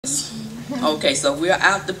Okay, so we're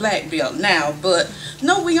out the black belt now, but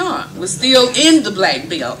no, we aren't. We're still in the black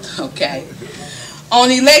belt, okay? On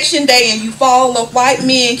election day in Eufaula, white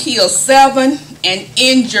men killed 7 and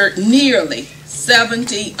injured nearly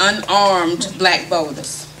 70 unarmed black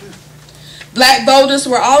voters. Black voters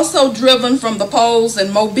were also driven from the polls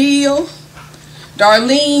in Mobile.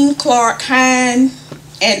 Darlene Clark Hine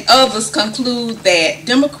and others conclude that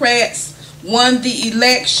Democrats won the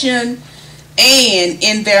election and,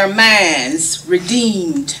 in their minds,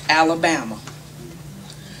 redeemed Alabama.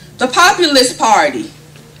 The Populist Party,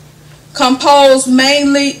 composed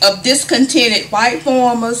mainly of discontented white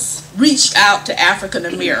farmers, reached out to African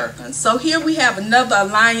Americans. So here we have another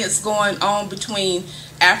alliance going on between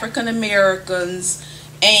African Americans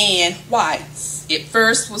and whites. It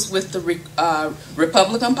first was with the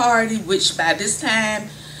Republican Party, which by this time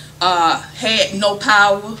had no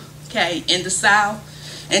power, okay, in the South.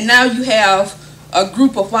 And now you have a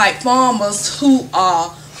group of white farmers who are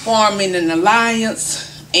forming an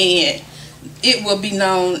alliance, and it will be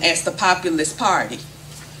known as the Populist Party.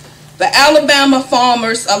 The Alabama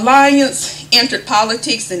Farmers Alliance entered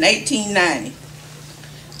politics in 1890.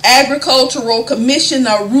 Agricultural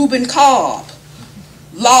Commissioner Reuben Cobb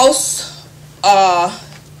lost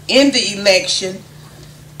in the election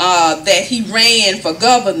that he ran for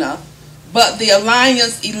governor, but the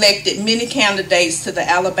alliance elected many candidates to the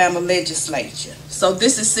Alabama legislature. So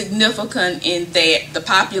this is significant in that the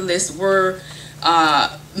populists were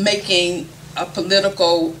making a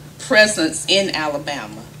political presence in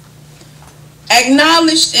Alabama.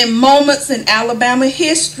 Acknowledged in moments in Alabama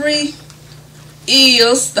history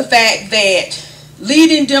is the fact that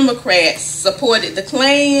leading Democrats supported the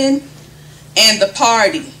Klan and the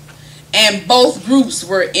party, and both groups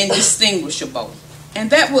were indistinguishable. And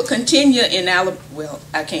that would continue in Alabama. Well,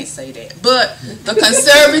 I can't say that, but the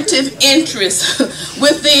conservative interest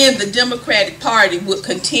within the Democratic Party would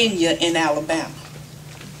continue in Alabama.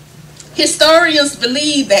 Historians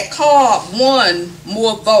believe that Cobb won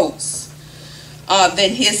more votes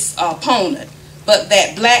than his opponent, but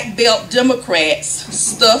that black belt Democrats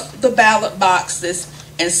stuffed the ballot boxes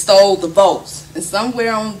and stole the votes. And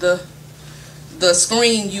somewhere on the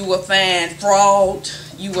screen you will find fraud,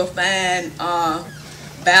 you will find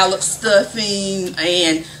ballot stuffing,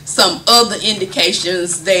 and some other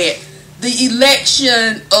indications that the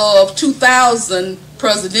election of 2000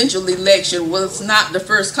 presidential election was not the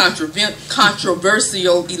first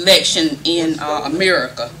controversial election in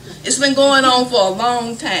America. It's been going on for a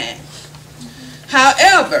long time.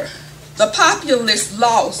 However, the populists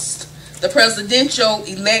lost the presidential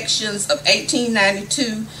elections of 1892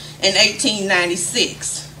 and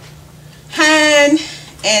 1896. Hine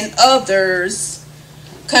and others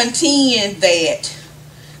contend that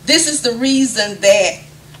this is the reason that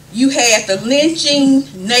you had the lynching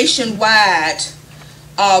nationwide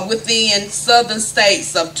within southern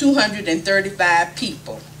states of 235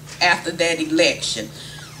 people after that election.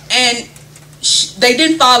 And they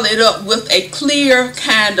didn't follow it up with a clear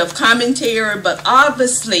kind of commentary, but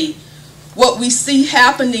obviously what we see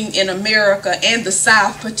happening in America and the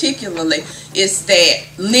South particularly is that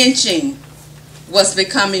lynching was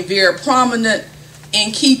becoming very prominent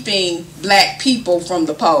in keeping black people from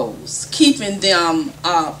the polls, keeping them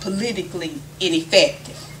politically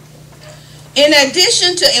ineffective. In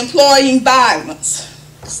addition to employing violence,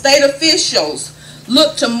 state officials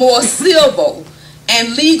looked to more civil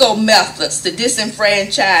and legal methods to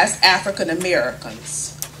disenfranchise African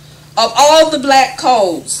Americans. Of all the black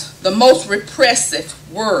codes, the most repressive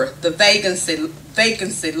were the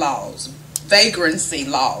vagrancy laws,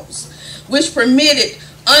 which permitted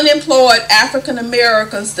unemployed African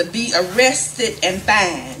Americans to be arrested and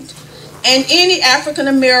fined. And any African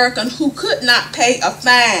American who could not pay a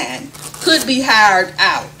fine could be hired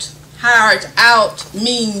out. Hired out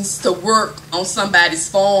means to work on somebody's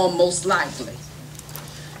farm, most likely.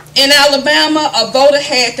 In Alabama, a voter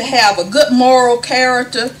had to have a good moral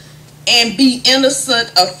character and be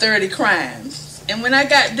innocent of 30 crimes. And when I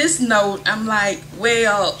got this note, I'm like,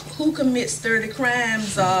 well, who commits 30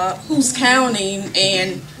 crimes? Who's counting?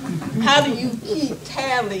 And how do you keep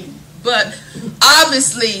tally? But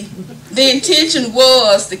obviously, the intention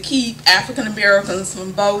was to keep African Americans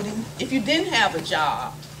from voting. If you didn't have a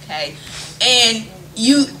job, okay, and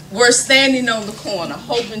you were standing on the corner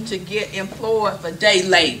hoping to get employed for day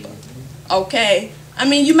labor, okay, I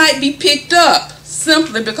mean, you might be picked up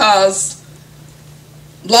simply because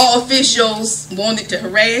law officials wanted to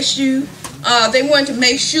harass you. They wanted to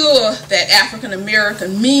make sure that African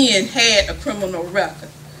American men had a criminal record.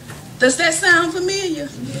 Does that sound familiar?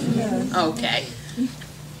 Yeah. Okay.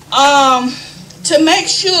 To make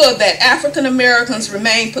sure that African Americans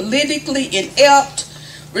remain politically inept,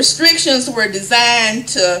 restrictions were designed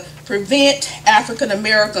to prevent African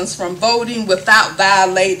Americans from voting without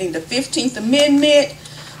violating the 15th Amendment,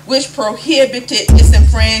 which prohibited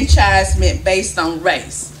disenfranchisement based on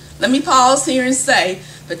race. Let me pause here and say,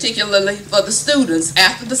 particularly for the students,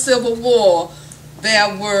 after the Civil War,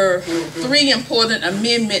 there were 3 important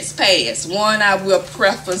amendments passed. One I will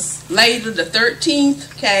preface later, the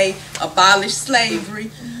 13th, okay, abolished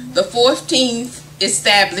slavery. The 14th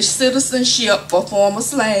established citizenship for former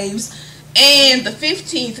slaves. And the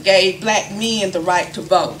 15th gave black men the right to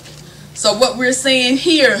vote. So what we're saying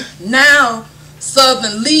here, now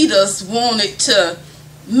Southern leaders wanted to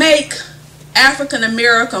make African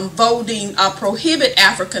American voting, or prohibit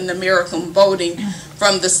African American voting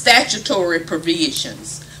from the statutory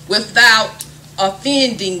provisions without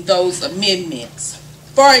offending those amendments.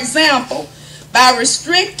 For example, by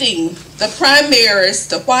restricting the primaries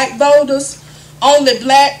to white voters, only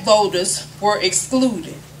black voters were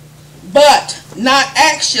excluded, but not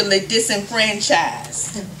actually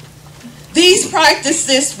disenfranchised. These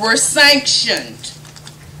practices were sanctioned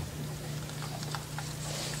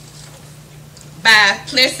by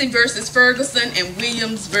Plessy versus Ferguson and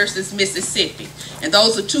Williams versus Mississippi. And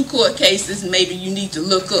those are 2 court cases maybe you need to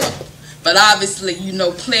look up. But obviously, you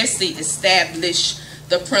know, Plessy established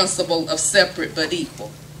the principle of separate but equal.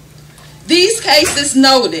 These cases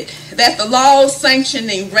noted that the laws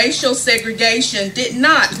sanctioning racial segregation did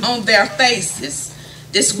not, on their faces,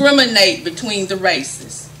 discriminate between the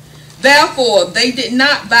races. Therefore, they did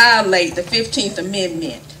not violate the 15th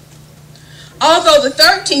Amendment. Although the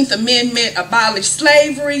 13th Amendment abolished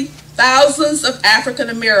slavery, thousands of African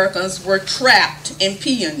Americans were trapped in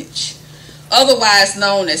peonage, otherwise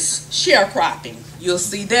known as sharecropping. You'll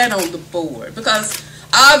see that on the board, because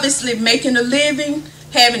obviously making a living,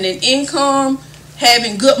 having an income,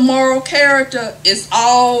 having good moral character is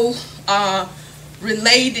all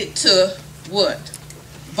related to what?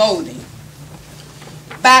 Voting.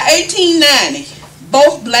 By 1890,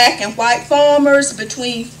 both black and white farmers,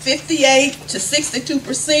 between 58 to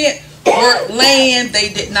 62%, worked land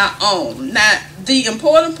they did not own. Now, the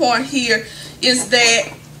important point here is that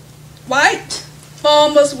white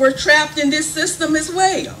farmers were trapped in this system as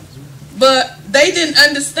well. But they didn't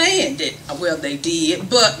understand it. Well, they did,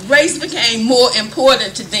 but race became more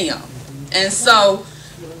important to them. And so,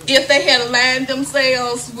 if they had aligned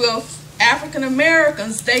themselves with African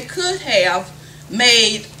Americans, they could have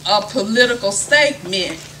made a political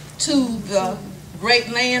statement to the great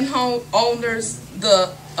landowners,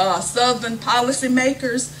 the Southern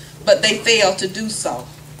policymakers, but they failed to do so.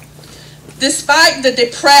 Despite the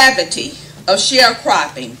depravity of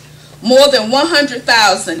sharecropping, more than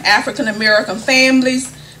 100,000 African American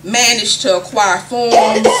families managed to acquire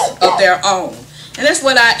farms of their own. And that's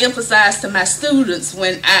what I emphasize to my students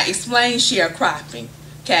when I explain sharecropping,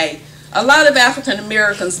 okay? A lot of African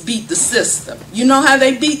Americans beat the system. You know how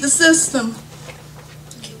they beat the system?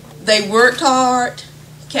 They worked hard,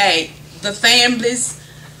 okay? The families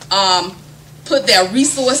put their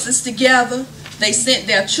resources together. They sent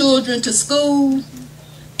their children to school,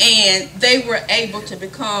 and they were able to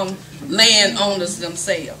become landowners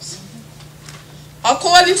themselves.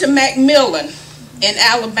 According to Macmillan in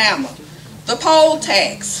Alabama, the poll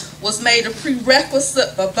tax was made a prerequisite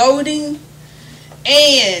for voting,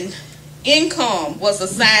 and income was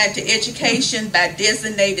assigned to education by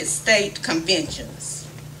designated state conventions.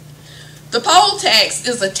 The poll tax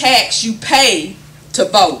is a tax you pay to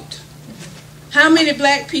vote. How many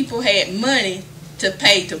black people had money to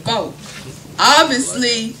pay to vote?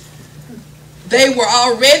 Obviously, they were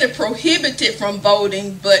already prohibited from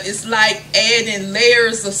voting, but it's like adding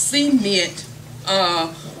layers of cement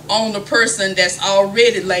on the person that's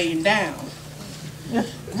already laying down. Yeah.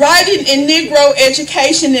 Writing in Negro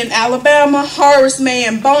Education in Alabama, Horace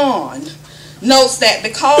Mann Bond notes that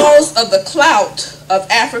because of the clout of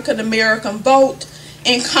African American vote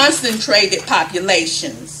in concentrated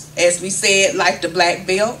populations, as we said, like the Black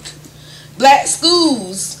Belt, black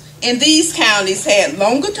schools in these counties had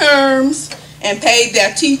longer terms and paid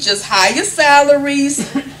their teachers higher salaries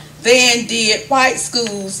than did white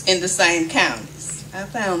schools in the same counties. I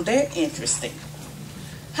found that interesting.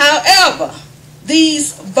 However,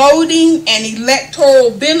 these voting and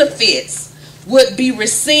electoral benefits would be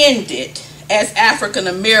rescinded as African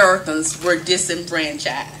Americans were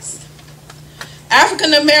disenfranchised.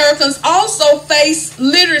 African Americans also faced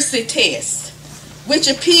literacy tests, which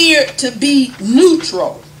appeared to be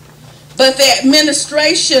neutral, but the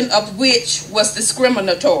administration of which was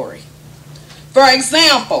discriminatory. For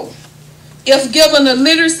example, if given a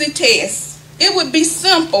literacy test, it would be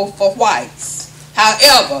simple for whites,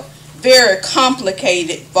 However, very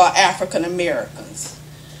complicated for African Americans.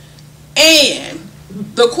 And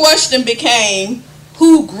the question became,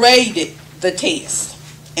 who graded the test?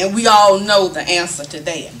 And we all know the answer to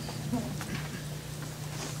that.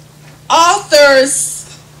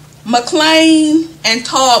 Authors McLean and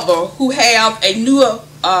Tarver, who have a new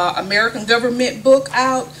American government book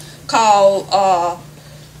out called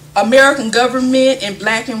American Government in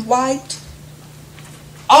Black and White,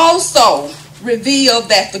 also revealed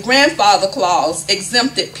that the grandfather clause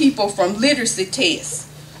exempted people from literacy tests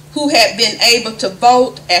who had been able to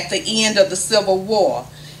vote at the end of the Civil War,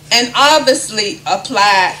 and obviously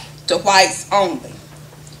applied to whites only.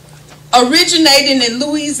 Originating in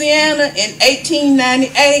Louisiana in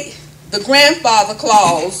 1898, the grandfather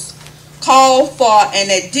clause called for an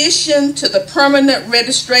addition to the permanent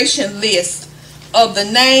registration list of the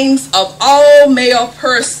names of all male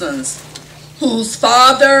persons whose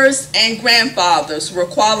fathers and grandfathers were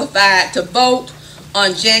qualified to vote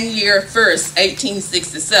on January 1st,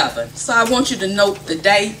 1867. So I want you to note the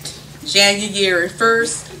date, January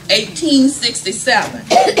 1st, 1867.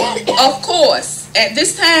 Of course, at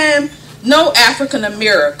this time, no African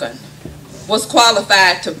American was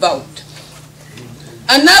qualified to vote.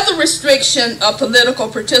 Another restriction of political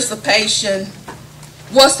participation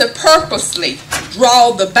was to purposely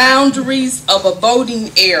draw the boundaries of a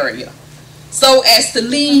voting area so as to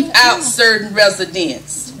leave out certain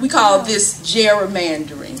residents. We call this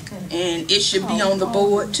gerrymandering, and it should be on the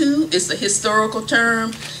board too. It's a historical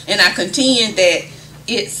term, and I contend that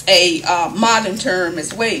it's a modern term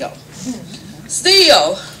as well.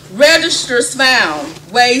 Still, registrars found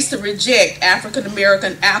ways to reject African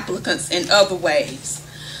American applicants in other ways.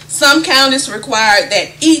 Some counties required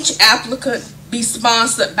that each applicant be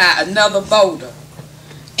sponsored by another voter.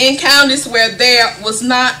 In counties where there was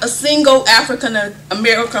not a single African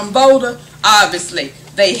American voter, obviously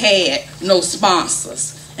they had no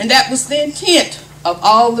sponsors. And that was the intent of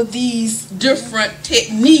all of these different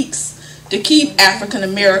techniques to keep African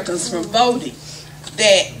Americans from voting,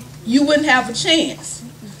 that you wouldn't have a chance.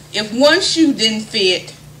 If one shoe didn't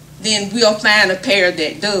fit, then we'll find a pair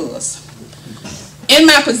that does. In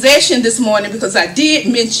my possession this morning, because I did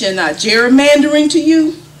mention gerrymandering to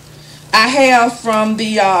you, I have from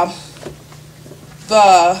the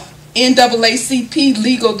NAACP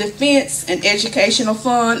Legal Defense and Educational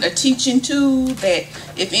Fund a teaching tool that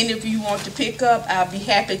if any of you want to pick up, I'll be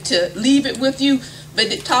happy to leave it with you. But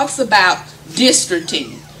it talks about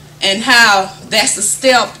districting and how that's a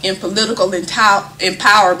step in political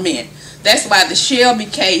empowerment. That's why the Shelby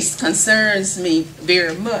case concerns me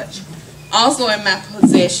very much. Also in my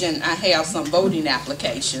possession, I have some voting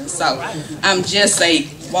applications. So I'm just a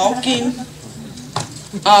walking,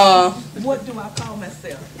 what do I call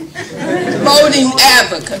myself? Voting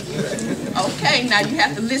advocate. Okay, now you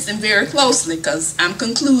have to listen very closely because I'm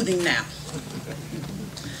concluding now.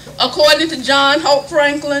 According to John Hope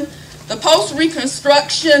Franklin, the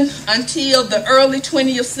post-Reconstruction until the early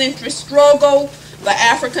 20th century struggle for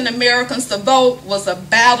African Americans to vote was a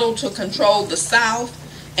battle to control the South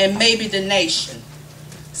and maybe the nation.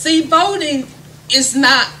 See, voting is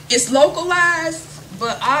it's localized,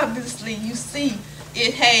 but obviously you see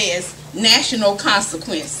it has national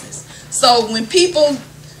consequences. So when people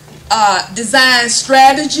design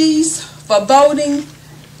strategies for voting,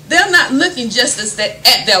 they're not looking just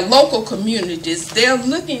at their local communities. They're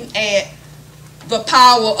looking at the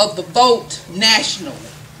power of the vote nationally.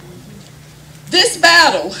 This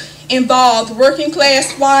battle involved working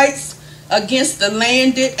class whites against the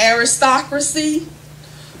landed aristocracy,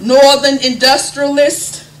 northern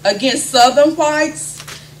industrialists against southern whites,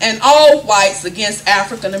 and all whites against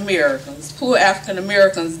African Americans. Poor African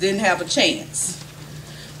Americans didn't have a chance.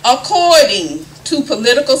 According to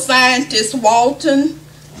political scientists Walton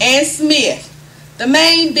and Smith, the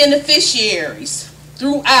main beneficiaries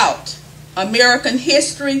throughout American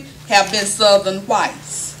history have been southern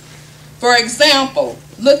whites. For example,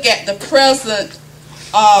 look at the present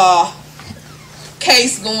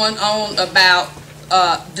case going on about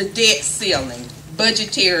the debt ceiling,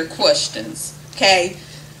 budgetary questions, okay?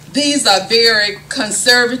 These are very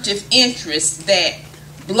conservative interests that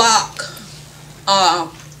block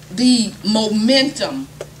the momentum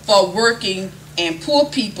for working and poor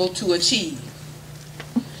people to achieve.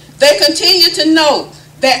 They continue to note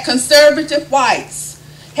that conservative whites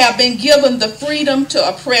have been given the freedom to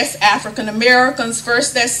oppress African Americans,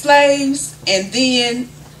 first as slaves and then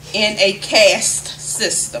in a caste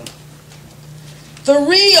system. The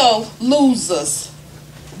real losers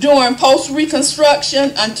during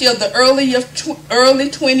post-Reconstruction until the early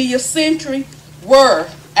 20th century were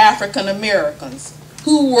African Americans,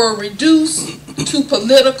 who were reduced to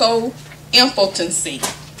political impotency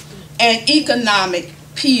and economic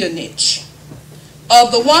peonage.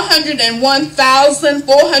 Of the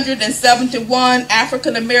 101,471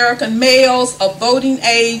 African American males of voting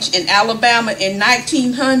age in Alabama in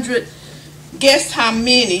 1900, guess how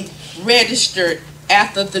many registered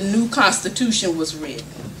after the new Constitution was written?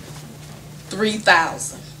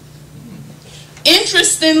 3,000.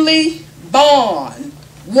 Interestingly, Bond,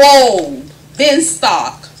 Wold,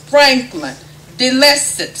 Benstock, Franklin,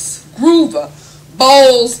 DeLesseps, Groover,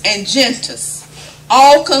 Bowles, and Gentis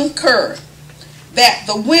all concur that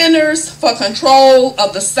the winners for control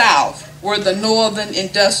of the South were the Northern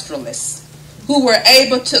industrialists, who were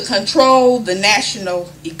able to control the national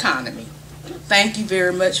economy. Thank you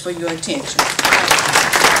very much for your attention.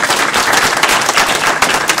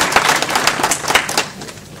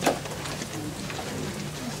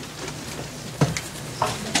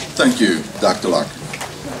 Thank you, Dr. Larkin.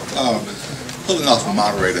 Pulling off my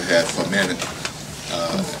moderator hat for a minute,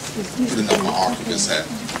 putting on my archivist hat.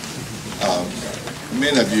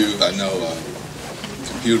 Many of you, I know, are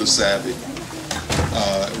computer savvy.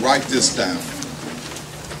 Write this down.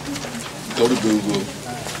 Go to Google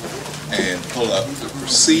and pull up the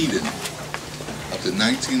proceeding of the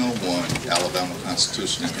 1901 Alabama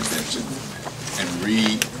Constitutional Convention and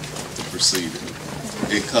read the proceeding.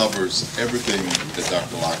 It covers everything that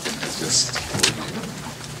Dr. Larkin has just told you.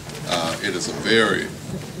 It is a very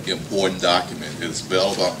important document. It is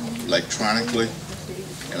available electronically,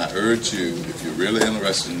 and I urge you, if you're really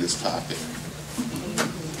interested in this topic,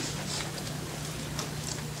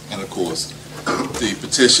 and of course, the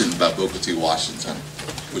petition by Booker T. Washington,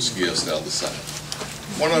 which gives the other side.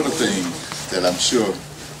 One other thing that I'm sure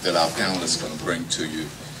that our panelists are going to bring to you,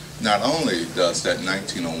 not only does that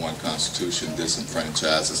 1901 Constitution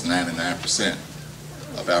disenfranchises 99%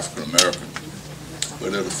 of African Americans,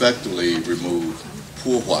 but it effectively removed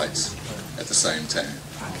poor whites at the same time.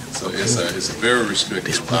 So it's a very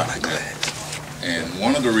restrictive document. And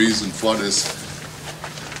one of the reasons for this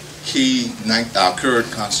our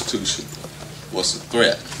current Constitution was the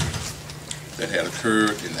threat that had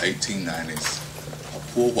occurred in the 1890s of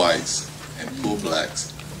poor whites and poor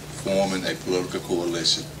blacks forming a political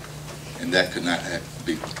coalition. And that could not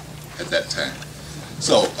be at that time.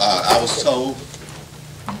 So I was told,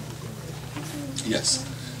 yes,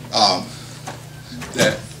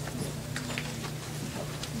 that,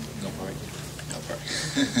 no break,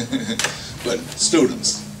 but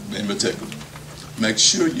students in particular, make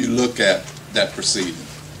sure you look at that proceeding.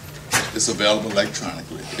 It's available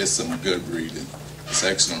electronically. It's some good reading. It's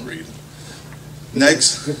excellent reading.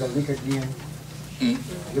 Next. Give the link again.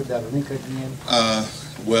 Give that link again.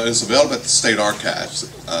 Well, it's available at the State Archives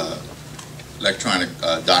electronic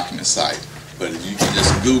document site, but if you can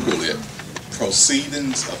just Google it,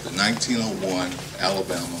 Proceedings of the 1901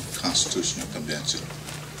 Alabama Constitutional Convention.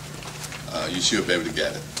 You should be able to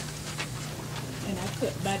get it. And I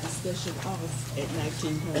cut my discussion off at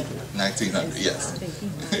 1900. 1900, yes.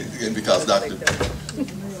 And because Dr.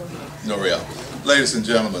 Norrell. Ladies and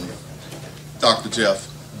gentlemen, Dr. Jeff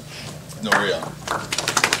Norrell.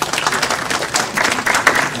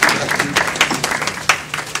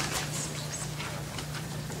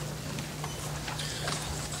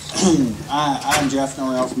 I'm Jeff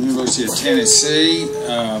Norrell from the University of Tennessee,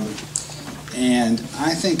 and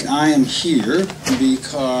I think I am here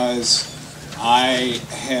because I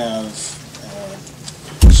have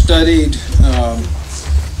studied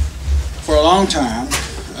for a long time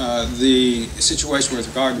the situation with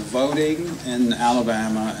regard to voting in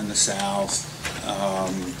Alabama and the South.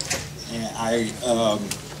 And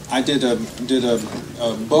I did a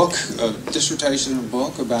book, a dissertation, a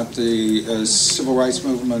book about the civil rights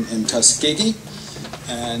movement in Tuskegee,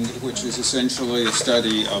 and which is essentially a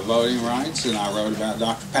study of voting rights. And I wrote about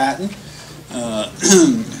Dr. Patton,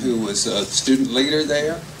 who was a student leader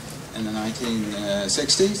there in the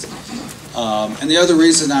 1960s. And the other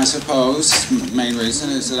reason, I suppose, main reason,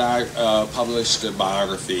 is that I published a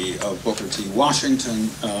biography of Booker T. Washington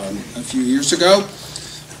a few years ago.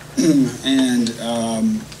 And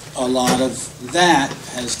a lot of that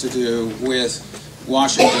has to do with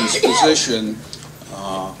Washington's position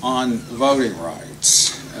on voting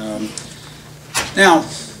rights. Now,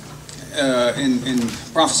 in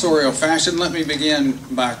professorial fashion, let me begin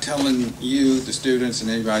by telling you, the students, and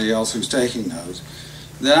anybody else who's taking notes,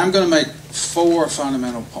 that I'm going to make 4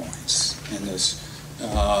 fundamental points in this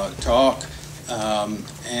talk,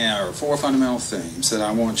 or 4 fundamental themes that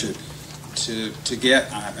I want you to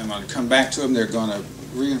get. I'm going to come back to them. They're going to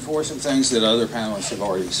reinforce some things that other panelists have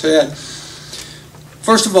already said.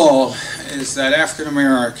 First of all, is that African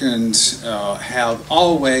Americans have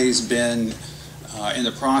always been in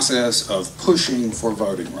the process of pushing for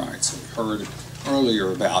voting rights. We heard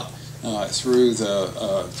earlier about through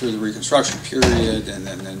the Reconstruction period and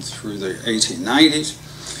then through the 1890s.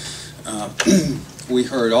 We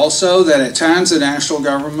heard also that at times the national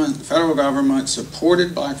government, the federal government,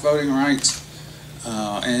 supported black voting rights,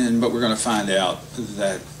 but we're going to find out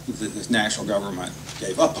that the national government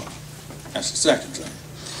gave up on it. That's the second thing.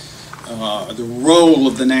 The role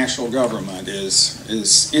of the national government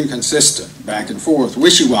is inconsistent, back and forth,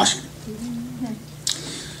 wishy-washy.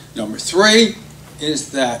 Number three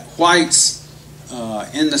is that whites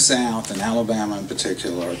in the South, and Alabama in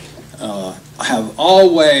particular, have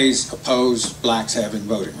always opposed blacks having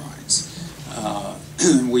voting rights.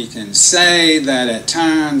 We can say that at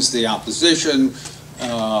times the opposition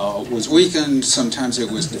was weakened, sometimes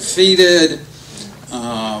it was defeated,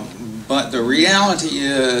 but the reality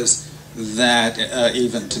is that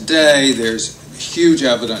even today there's huge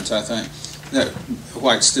evidence, I think, that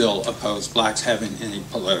whites still oppose blacks having any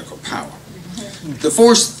political power. The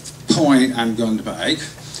fourth point I'm going to make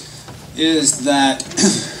is that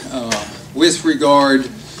with regard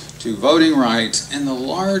to voting rights and the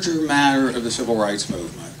larger matter of the civil rights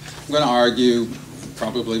movement, I'm going to argue,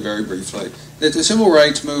 probably very briefly, that the civil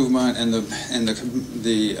rights movement and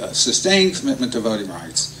the sustained commitment to voting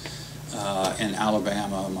rights in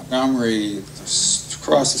Alabama, Montgomery,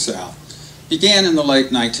 across the South, began in the late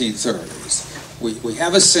 1930s. We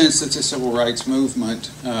have a sense that the civil rights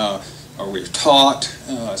movement, or we're taught,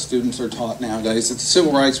 students are taught nowadays, that the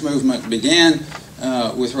civil rights movement began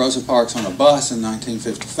with Rosa Parks on a bus in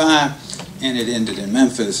 1955, and it ended in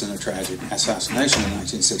Memphis in a tragic assassination in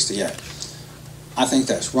 1968. I think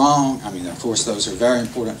that's wrong. I mean, of course, those are very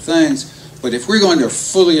important things, but if we're going to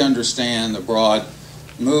fully understand the broad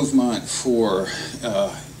movement for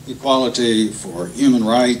equality, for human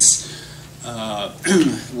rights,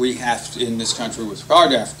 we have to, in this country with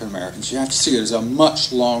regard to African Americans, you have to see it as a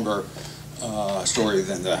much longer story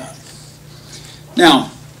than that.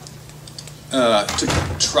 Now, to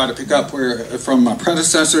try to pick up from my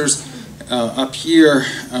predecessors up here,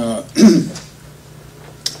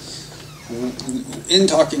 in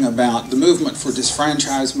talking about the movement for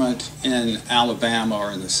disfranchisement in Alabama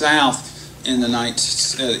or in the South in the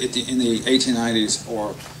 1890s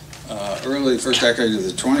or early first decade of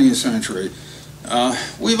the 20th century,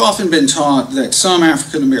 we've often been taught that some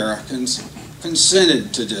African Americans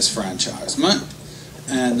consented to disfranchisement,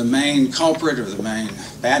 and the main culprit or the main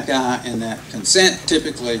bad guy in that consent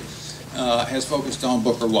typically has focused on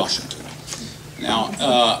Booker Washington. Now,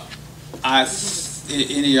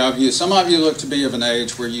 some of you look to be of an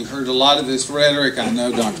age where you heard a lot of this rhetoric. I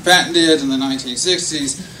know Dr. Patton did in the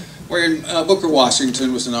 1960s, where Booker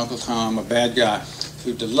Washington was an Uncle Tom, a bad guy,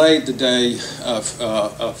 who delayed the day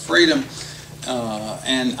of freedom.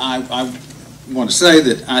 And I want to say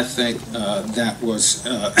that I think that was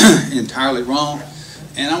entirely wrong.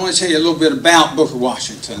 And I want to tell you a little bit about Booker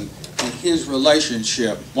Washington and his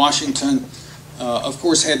relationship. Washington, of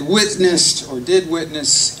course, had witnessed or did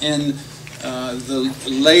witness in the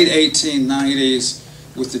late 1890s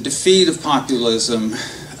with the defeat of populism,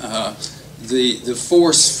 the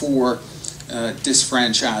force for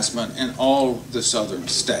disfranchisement in all the southern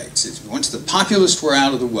states. Once the populists were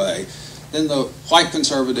out of the way, then the white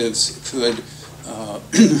conservatives could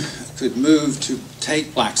move to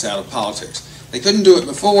take blacks out of politics. They couldn't do it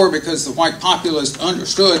before because the white populists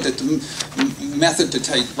understood that the method to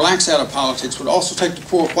take blacks out of politics would also take the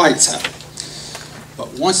poor whites out.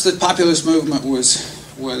 But once the populist movement was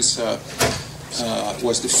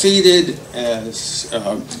defeated, as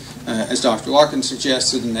Dr. Larkin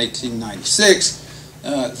suggested in 1896,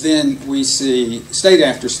 then we see state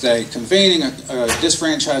after state convening a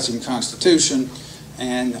disfranchising constitution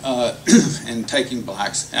and and taking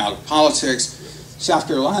blacks out of politics. South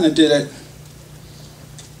Carolina did it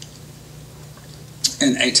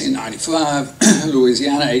in 1895,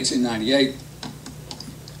 Louisiana 1898,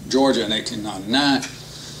 Georgia in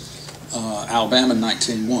 1899, Alabama in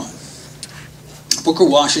 1901. Booker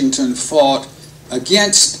Washington fought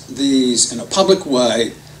against these in a public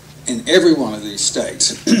way in every one of these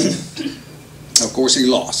states. Of course, he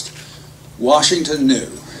lost. Washington knew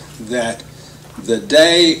that the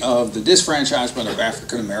day of the disfranchisement of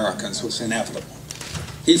African Americans was inevitable.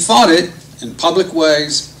 He fought it in public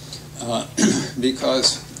ways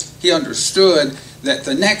because he understood that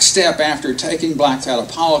the next step after taking blacks out of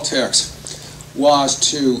politics was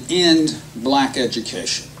to end black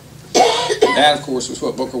education. And that, of course, was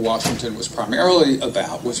what Booker Washington was primarily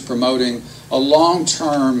about, was promoting a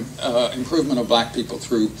long-term improvement of black people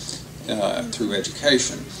through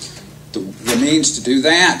education. The means to do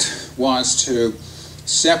that was to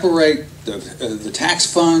separate the tax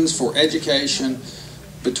funds for education,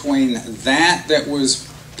 between that was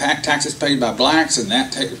taxes paid by blacks and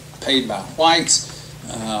that paid by whites.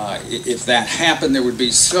 If that happened, there would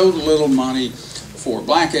be so little money for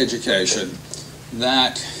black education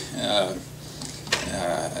that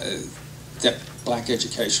that black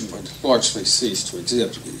education would largely cease to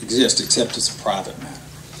exist except as a private matter.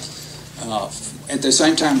 At the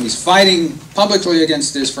same time he's fighting publicly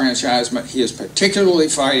against disfranchisement, he is particularly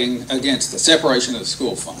fighting against the separation of the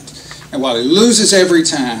school funds. And while he loses every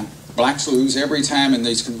time, blacks lose every time in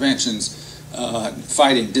these conventions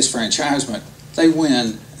fighting disfranchisement, they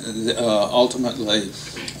win ultimately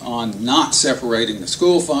on not separating the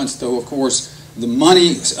school funds, though of course the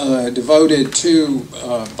money devoted to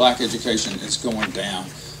black education is going down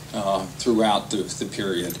throughout the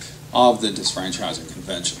period of the disfranchising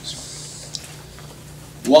conventions.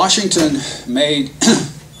 Washington made,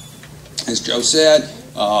 as Joe said,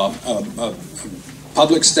 a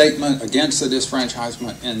public statement against the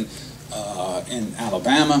disfranchisement in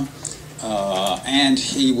Alabama, and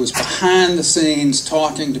he was behind the scenes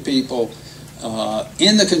talking to people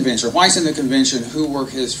in the convention, whites in the convention, who were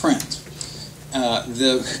his friends.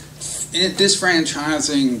 The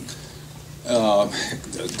disfranchising,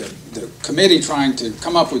 the committee trying to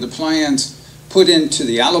come up with the plans put into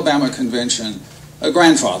the Alabama convention a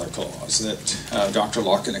grandfather clause that Dr.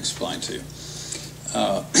 Larkin explained to you.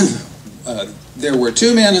 There were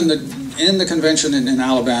two men in the convention in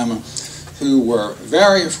Alabama who were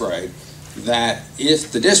very afraid that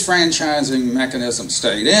if the disfranchising mechanism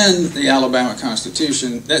stayed in the Alabama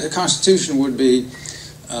Constitution, that the Constitution would be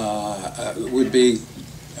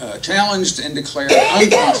challenged and declared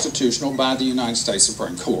unconstitutional by the United States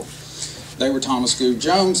Supreme Court. They were Thomas Goode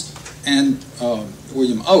Jones and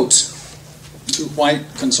William Oates, two white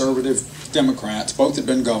conservative Democrats. Both had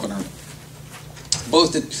been governor.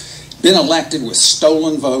 Both had been elected with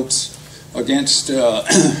stolen votes against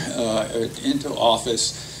into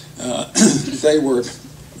office. They were,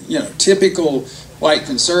 typical white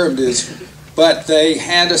conservatives, but they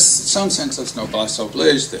had some sense of noblesse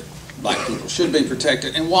oblige that black people should be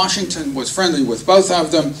protected. And Washington was friendly with both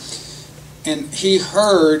of them, and he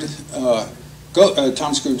heard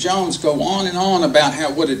Thomas Goode Jones go on and on about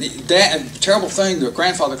what a terrible thing the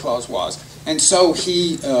grandfather clause was. And so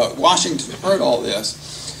Washington heard all this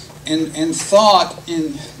and thought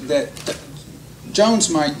that Jones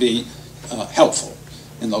might be helpful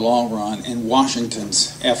in the long run in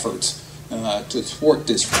Washington's efforts to thwart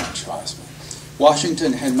disfranchisement.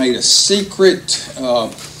 Washington had made a secret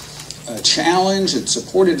challenge, it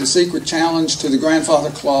supported a secret challenge to the grandfather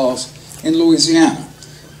clause in Louisiana.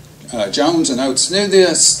 Jones and Oates knew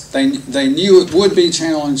this. They knew it would be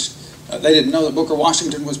challenged. They didn't know that Booker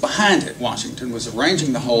Washington was behind it. Washington was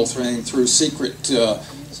arranging the whole thing through secret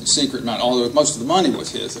money, although most of the money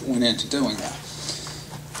was his that went into doing that.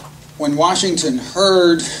 When Washington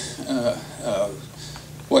heard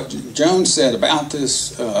what Jones said about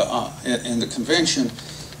this in the convention,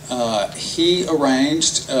 he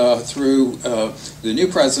arranged through the new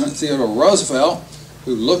president, Theodore Roosevelt,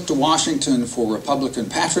 who looked to Washington for Republican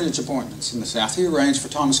patronage appointments in the South. He arranged for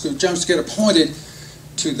Thomas Goode Jones to get appointed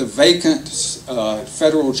to the vacant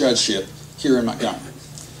federal judgeship here in Montgomery,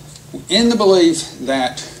 in the belief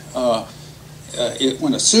that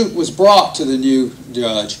when a suit was brought to the new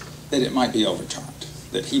judge, that it might be overturned,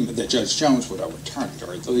 that Judge Jones would overturn it,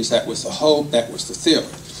 or at least that was the hope, that was the theory.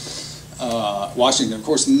 Washington, of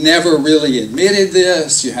course, never really admitted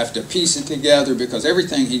this. You have to piece it together because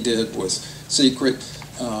everything he did was secret,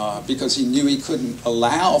 because he knew he couldn't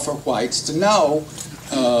allow for whites to know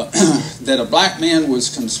that a black man was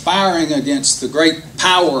conspiring against the great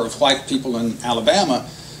power of white people in Alabama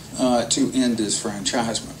to end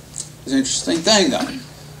disfranchisement. It's an interesting thing, though.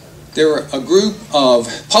 There were a group of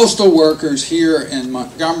postal workers here in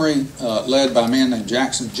Montgomery, led by a man named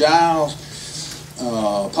Jackson Giles.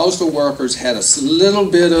 Postal workers had a little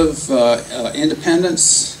bit of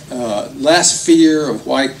independence, less fear of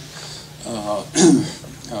white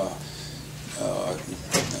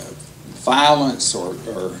violence or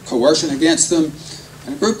coercion against them.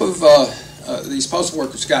 And a group of these postal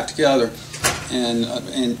workers got together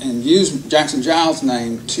and used Jackson Giles'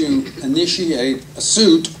 name to initiate a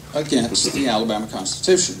suit against the Alabama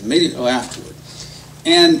Constitution immediately afterward.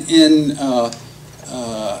 And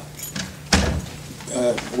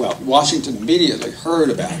Washington immediately heard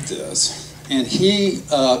about this, and he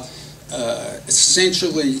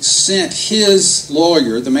essentially sent his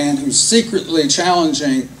lawyer, the man who's secretly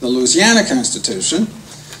challenging the Louisiana Constitution,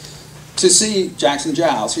 to see Jackson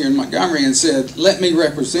Giles here in Montgomery and said, "Let me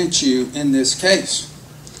represent you in this case."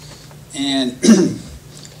 And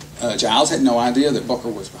Giles had no idea that Booker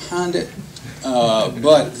was behind it.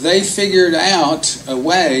 But they figured out a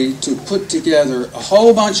way to put together a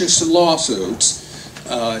whole bunch of lawsuits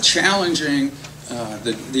challenging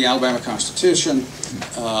the Alabama Constitution,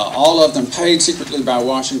 all of them paid secretly by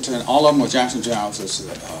Washington, all of them with Jackson Giles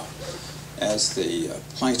as the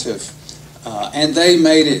plaintiff, and they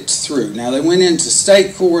made it through. Now they went into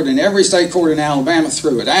state court, and every state court in Alabama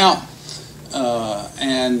threw it out,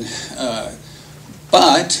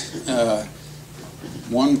 but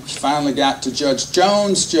one finally got to Judge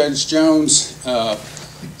Jones. Judge Jones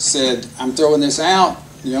said, "I'm throwing this out.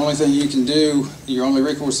 The only thing you can do, your only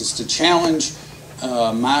recourse is to challenge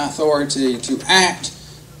my authority to act,"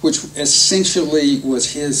 which essentially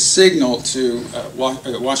was his signal to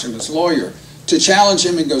Washington's lawyer to challenge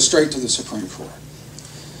him and go straight to the Supreme Court.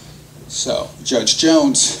 So Judge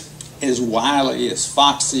Jones, as wily, as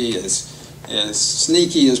foxy, as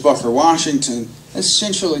sneaky as Booker Washington,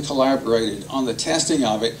 essentially collaborated on the testing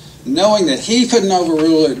of it, knowing that he couldn't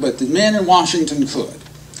overrule it, but the men in Washington could.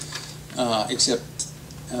 Except,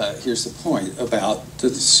 here's the point about the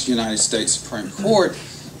United States Supreme Court,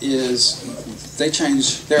 is they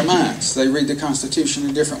change their minds. They read the Constitution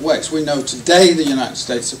in different ways. We know today the United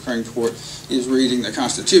States Supreme Court is reading the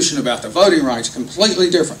Constitution about the voting rights completely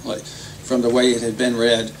differently from the way it had been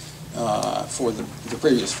read for the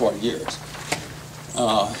previous 40 years.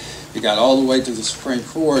 We got all the way to the Supreme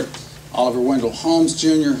Court. Oliver Wendell Holmes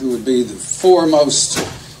Jr., who would be the foremost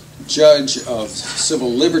judge of civil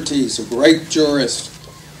liberties, a great jurist,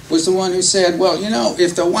 was the one who said, well, you know,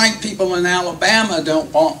 if the white people in Alabama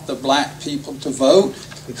don't want the black people to vote,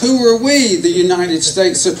 who are we, the United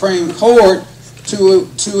States Supreme Court,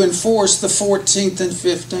 to enforce the 14th and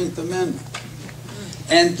 15th Amendment?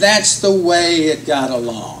 And that's the way it got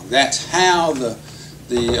along. That's how the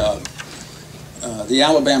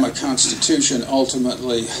Alabama Constitution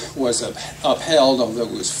ultimately was upheld, although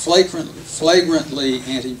it was flagrantly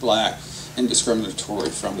anti-black and discriminatory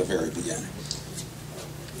from the very beginning.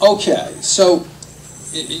 Okay, so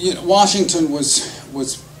Washington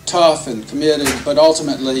was tough and committed, but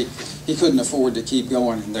ultimately he couldn't afford to keep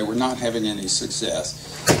going, and they were not having any success.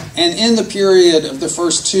 And in the period of the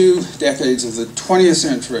first 2 decades of the 20th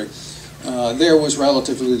century, there was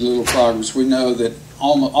relatively little progress. We know that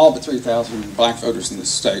all but 3,000 black voters in the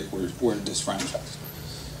state were disfranchised.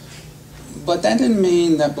 But that didn't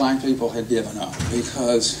mean that black people had given up,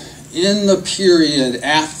 because in the period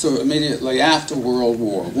immediately after World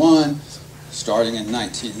War I, starting in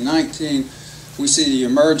 1919, we see the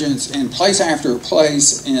emergence in place after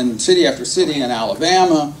place, in city after city in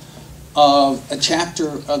Alabama, of a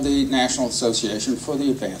chapter of the National Association for the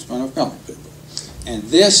Advancement of Colored People. And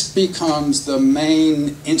this becomes the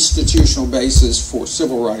main institutional basis for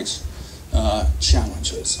civil rights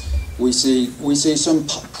challenges. We see some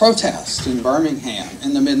protests in Birmingham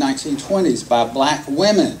in the mid-1920s by black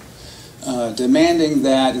women demanding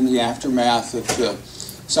that in the aftermath of the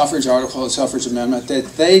suffrage article, the suffrage amendment, that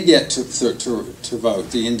they get to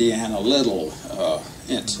vote, the Indiana Little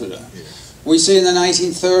incident. We see in the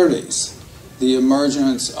 1930s the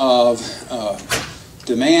emergence of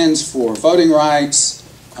demands for voting rights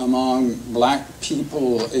among black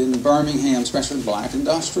people in Birmingham, especially black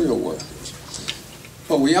industrial workers.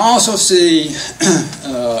 But we also see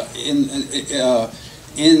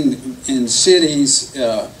in cities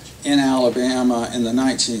in Alabama in the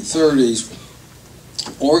 1930s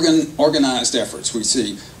organized efforts. We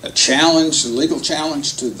see a challenge, a legal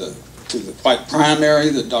challenge to the white primary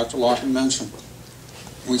that Dr. Larkin mentioned.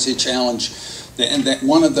 We see challenge, and that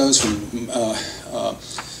one of those from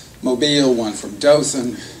Mobile, one from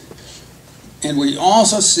Dothan. And we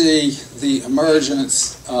also see the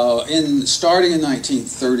emergence, starting in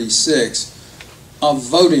 1936, of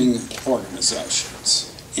voting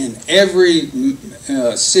organizations in every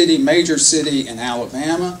major city in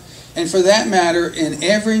Alabama, and for that matter, in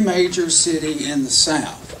every major city in the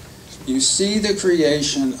South. You see the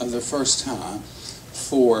creation of the first time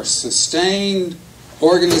for sustained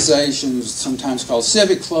organizations, sometimes called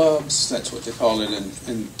civic clubs, that's what they call it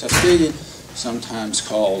in Tuskegee, sometimes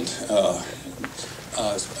called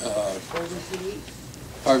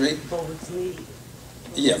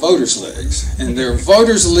voters leagues. And there are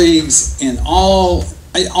voters leagues in all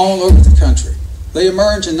over the country. They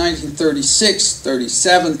emerge in 1936,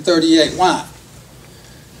 37, 38. Why?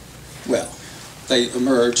 Well, they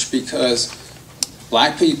emerge because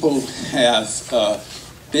black people have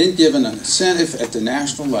been given an incentive at the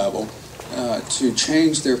national level to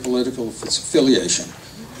change their political affiliation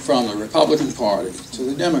from the Republican Party to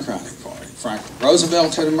the Democratic Party. Franklin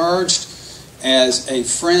Roosevelt had emerged as a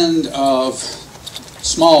friend of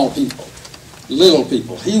small people. little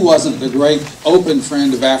people. He wasn't the great open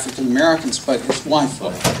friend of African Americans, but his wife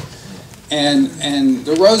was. And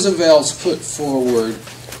the Roosevelts put forward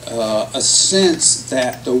a sense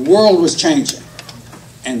that the world was changing,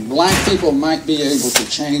 and black people might be able to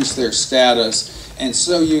change their status. And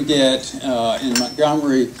so you get in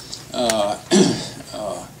Montgomery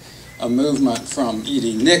a movement from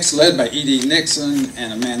led by E.D. Nixon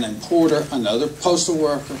and a man named Porter, another postal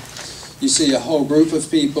worker. You see a whole group of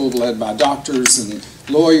people led by doctors and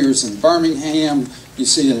lawyers in Birmingham. You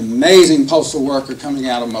see an amazing postal worker coming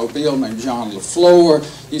out of Mobile named John LaFleur.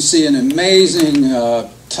 You see an amazing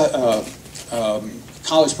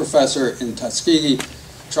college professor in Tuskegee,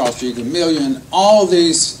 Charles G. Gamillion. All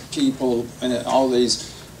these people, and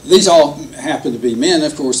these all happen to be men.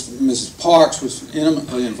 Of course, Mrs. Parks was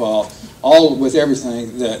intimately involved, all with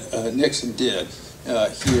everything that Nixon did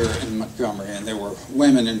here in Montgomery, and there were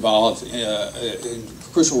women involved in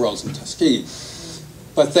crucial roles in Tuskegee.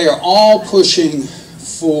 But they are all pushing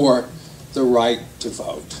for the right to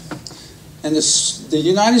vote. And the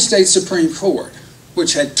United States Supreme Court,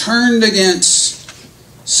 which had turned against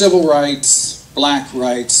civil rights, black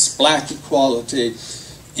equality,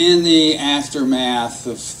 in the aftermath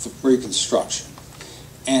of Reconstruction,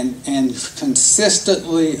 and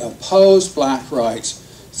consistently opposed black rights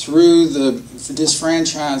through the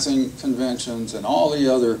disfranchising conventions and all the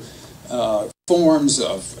other forms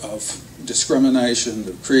of discrimination,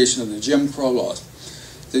 the creation of the Jim Crow laws.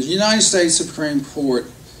 The United States Supreme Court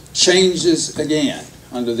changes again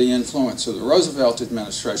under the influence of the Roosevelt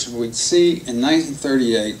administration. We'd see in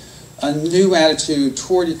 1938 a new attitude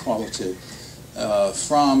toward equality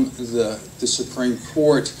from the Supreme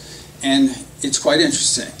Court, and it's quite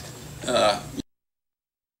interesting.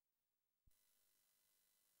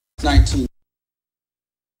 19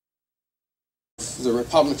 the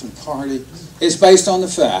Republican Party is based on the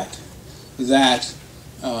fact that,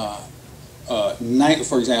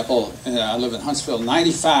 for example, I live in Huntsville,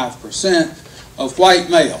 95% of white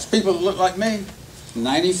males, people that look like me,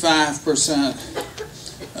 95%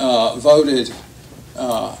 voted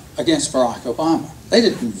against Barack Obama. They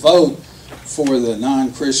didn't vote for the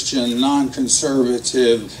non-Christian,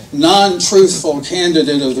 non-conservative, non-truthful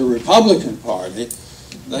candidate of the Republican Party.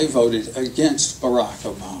 They voted against Barack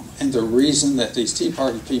Obama. And the reason that these Tea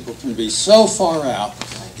Party people can be so far out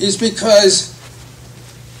is because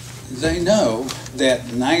they know that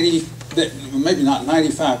maybe not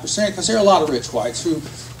 95%, because there are a lot of rich whites who,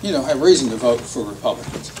 have reason to vote for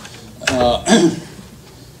Republicans.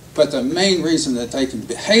 But the main reason that they can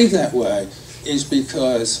behave that way is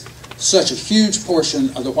because such a huge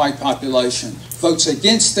portion of the white population votes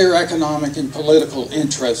against their economic and political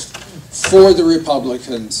interest for the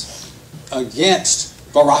Republicans against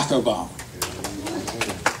Barack Obama.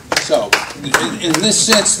 So, in this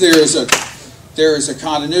sense, there is a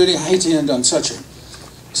continuity. I hate to end on such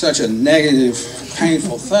a negative,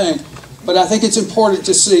 painful thing, but I think it's important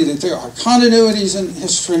to see that there are continuities in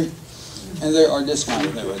history and there are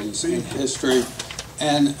discontinuities in history,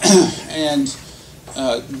 and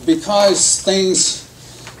because things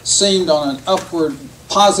seemed on an upward,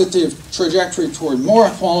 positive trajectory toward more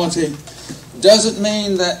equality, doesn't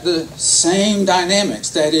mean that the same dynamics,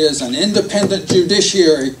 that is, an independent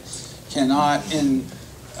judiciary, cannot in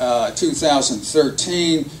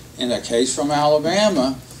 2013, in a case from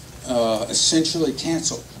Alabama, essentially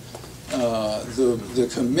cancel the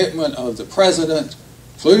commitment of the president,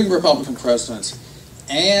 including Republican presidents,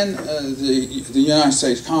 and the United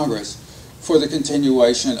States Congress for the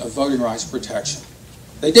continuation of voting rights protection.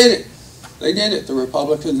 They did it. They did it. The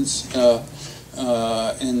Republicans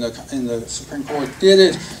in the Supreme Court did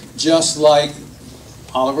it, just like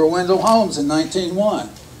Oliver Wendell Holmes in 1901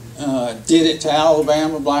 did it to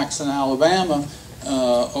Alabama, blacks in Alabama,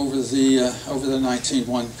 over the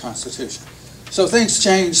 1901 Constitution. So things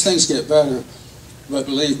change, things get better, but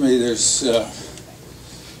believe me, there's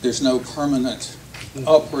no permanent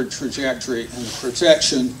upward trajectory in the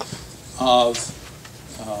protection of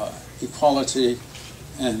equality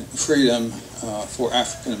and freedom for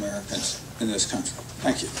African Americans in this country.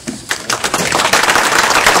 Thank you.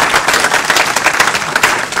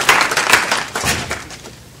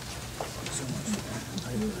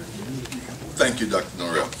 Thank you, Dr.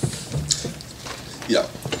 Norrell. Yeah,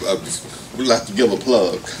 we'd like to give a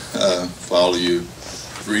plug for all of you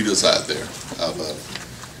readers out there of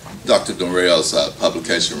Dr. Norrell's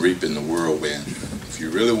publication, Reaping the Whirlwind. If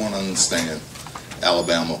you really want to understand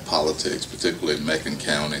Alabama politics, particularly in Macon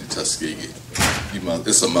County and Tuskegee,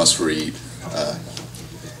 it's a must-read.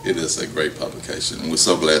 It is a great publication, and we're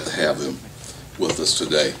so glad to have them with us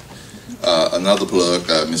today. Another plug,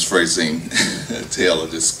 Ms. Francine Taylor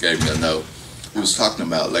just gave me a note. He was talking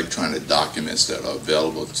about electronic documents that are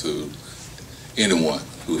available to anyone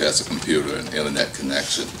who has a computer and internet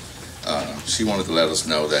connection. She wanted to let us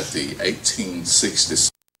know that the 1866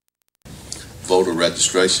 voter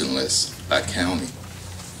registration list by county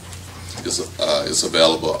is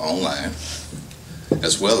available online,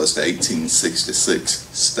 as well as the 1866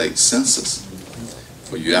 state census.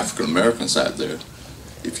 For you African Americans out there,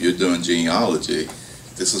 if you're doing genealogy,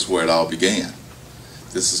 this is where it all began.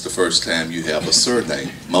 This is the first time you have a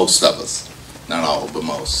surname, most of us, not all, but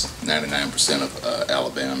most, 99% of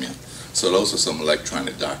Alabamian. So those are some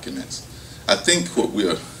electronic documents. I think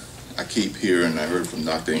what I keep hearing, I heard from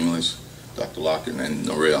Dr. English, Dr. Larkin, and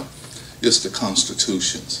Norrell, is the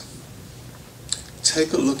constitutions.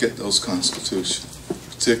 Take a look at those constitutions,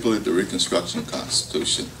 particularly the Reconstruction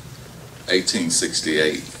Constitution,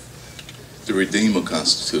 1868, the Redeemer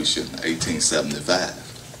Constitution, 1875,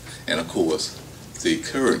 and of course, the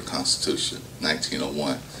current Constitution,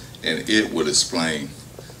 1901, and it would explain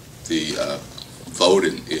the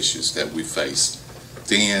voting issues that we face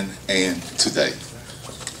then and today.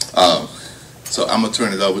 So I'm going to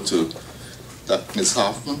turn it over to Ms.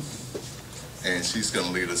 Hoffman, and she's going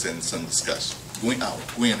to lead us in some discussion.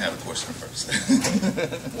 Gwen had a question first.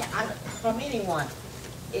 Yeah, from anyone,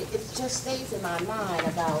 it just stays in my mind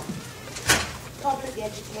about public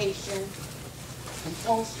education,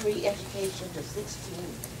 compulsory education to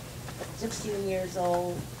 16 years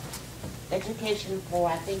old, education for,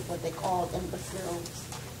 I think, what they call imbeciles,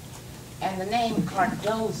 and the name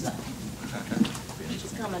Cardozo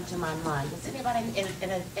is coming to my mind. Does anybody, and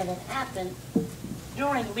it happened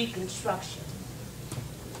during Reconstruction.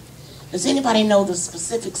 Does anybody know the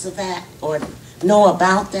specifics of that or know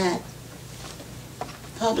about that?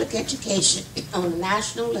 Public education on a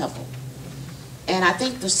national level. And I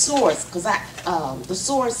think the source, because the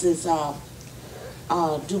source is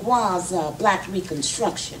Dubois' Black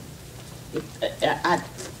Reconstruction.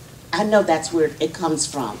 I know that's where it comes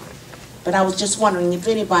from. But I was just wondering if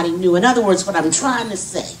anybody knew. In other words, what I'm trying to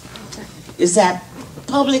say is that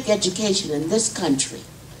public education in this country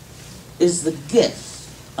is the gift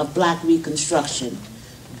of Black Reconstruction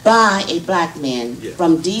by a black man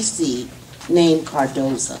from D.C. named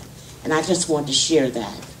Cardozo. And I just want to share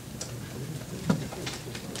that.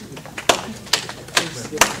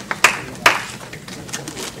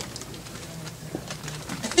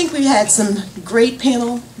 I think we had some great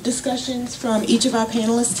panel discussions from each of our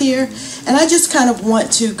panelists here, and I just kind of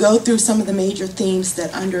want to go through some of the major themes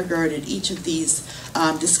that undergirded each of these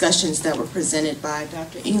discussions that were presented by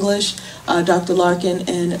Dr. English, Dr. Larkin,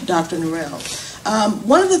 and Dr. Norrell.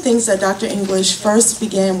 One of the things that Dr. English first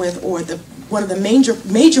began with, or one of the major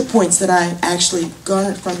points that I actually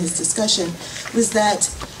garnered from his discussion, was that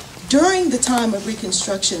during the time of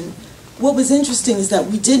Reconstruction, what was interesting is that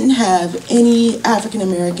we didn't have any African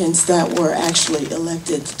Americans that were actually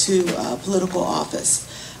elected to political office.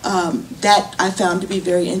 That I found to be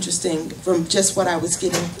very interesting from just what I was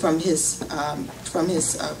getting from his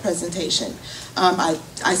presentation.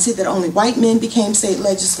 I see that only white men became state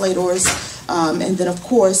legislators, and then of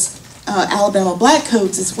course Alabama black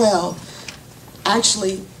codes as well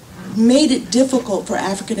actually made it difficult for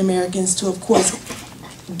African Americans to, of course,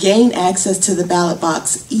 gain access to the ballot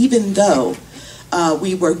box, even though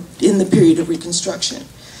we were in the period of Reconstruction.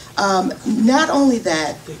 Not only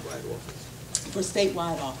that, for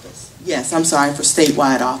statewide office. Yes, I'm sorry, for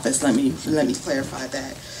statewide office. Let me clarify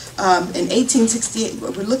that. In 1868,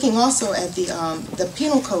 we're looking also at the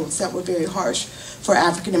penal codes that were very harsh for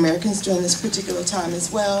African Americans during this particular time as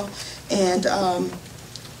well, and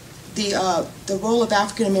the role of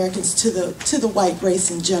African Americans to the white race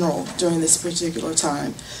in general during this particular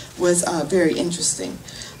time was very interesting.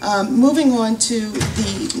 Moving on to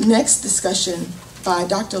the next discussion by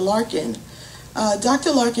Dr. Larkin.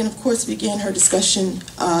 Dr. Larkin, of course, began her discussion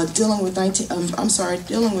dealing with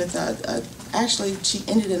actually she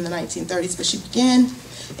ended in the 1930s, but she began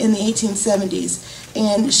in the 1870s,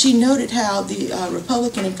 and she noted how the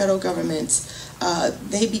Republican and federal governments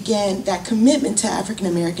that commitment to African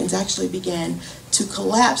Americans actually began to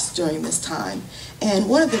collapse during this time. And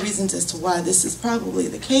one of the reasons as to why this is probably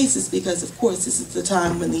the case is because, of course, this is the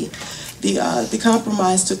time when the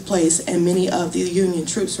compromise took place and many of the Union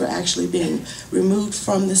troops were actually being removed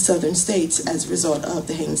from the southern states as a result of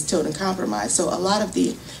the Haynes-Tilden Compromise. So a lot of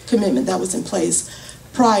the commitment that was in place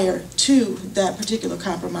prior to that particular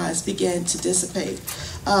compromise began to dissipate.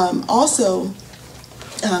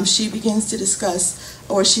 She begins to discuss,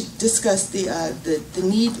 or she discussed the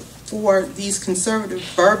need for these conservative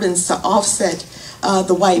bourbons to offset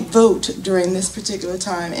the white vote during this particular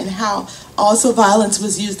time, and how also violence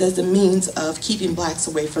was used as a means of keeping blacks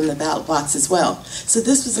away from the ballot box as well. So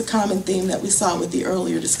this was a common theme that we saw with the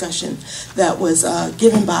earlier discussion that was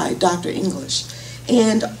given by Dr. English.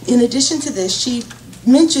 And in addition to this, she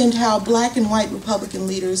mentioned how black and white Republican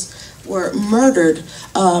leaders were murdered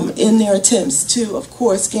in their attempts to, of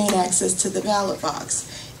course, gain access to the ballot box,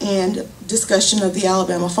 and discussion of the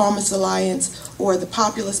Alabama Farmers Alliance or the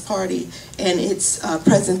Populist Party and its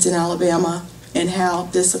presence in Alabama, and how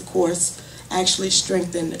this, of course, actually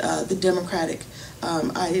strengthened the Democratic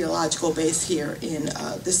ideological base here in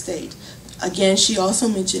the state. Again, she also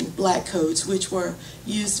mentioned black codes, which were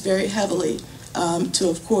used very heavily to,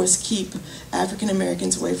 of course, keep African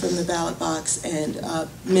Americans away from the ballot box, and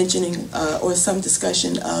mentioning or some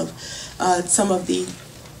discussion of some of the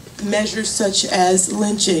measures such as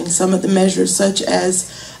lynching, some of the measures such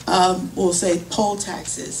as, we'll say, poll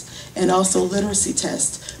taxes, and also literacy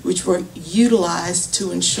tests, which were utilized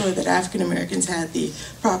to ensure that African Americans had the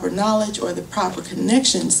proper knowledge or the proper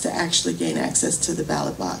connections to actually gain access to the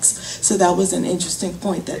ballot box. So that was an interesting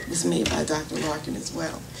point that was made by Dr. Larkin as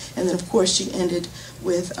well. And then, of course, she ended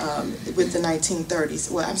with the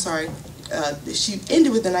 1930s. Well, I'm sorry, she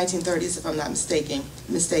ended with the 1930s, if I'm not mistaken,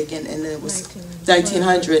 and then it was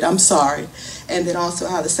 1900, I'm sorry. And then also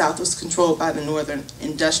how the South was controlled by the Northern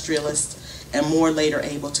industrialists, and more later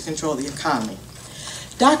able to control the economy.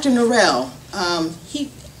 Dr. Norrell,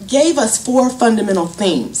 he gave us 4 fundamental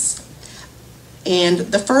themes. And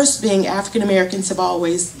the first being African Americans have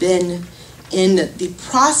always been in the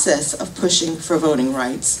process of pushing for voting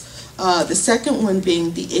rights. The second one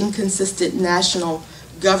being the inconsistent national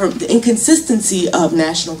government, the inconsistency of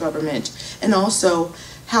national government, and also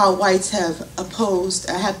how whites have opposed,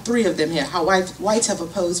 I have 3 of them here, how whites have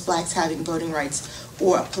opposed blacks having voting rights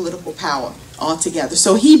or political power altogether.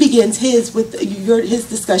 So he begins his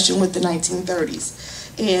discussion with the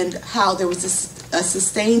 1930s, and how there was a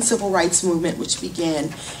sustained civil rights movement which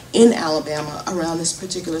began in Alabama around this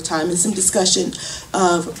particular time, and some discussion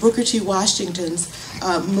of Booker T. Washington's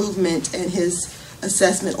movement and his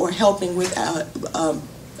assessment or helping with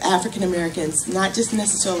African Americans, not just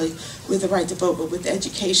necessarily with the right to vote, but with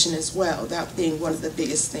education as well, that being one of the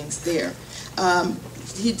biggest things there.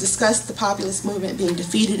 He discussed the populist movement being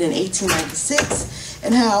defeated in 1896,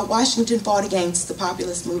 and how Washington fought against the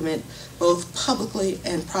populist movement both publicly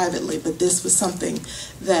and privately, but this was something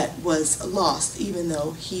that was lost, even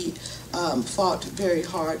though he fought very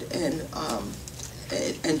hard and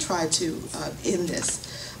tried to end this.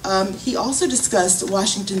 He also discussed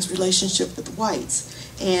Washington's relationship with whites,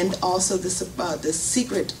 and also the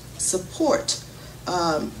secret support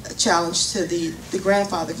challenge to the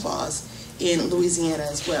grandfather clause in Louisiana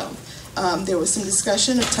as well. There was some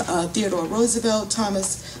discussion of Theodore Roosevelt,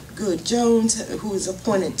 Thomas Good Jones, who was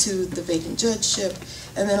appointed to the vacant judgeship,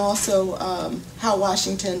 and then also how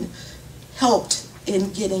Washington helped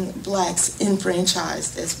in getting blacks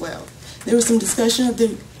enfranchised as well. There was some discussion of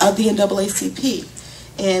the NAACP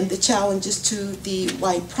and the challenges to the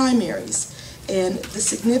white primaries, and the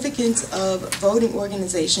significance of voting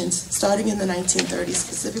organizations starting in the 1930s,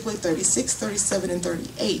 specifically 36, 37, and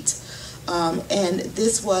 38. And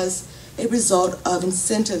this was a result of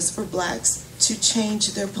incentives for blacks to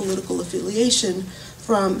change their political affiliation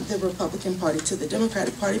from the Republican Party to the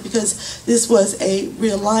Democratic Party, because this was a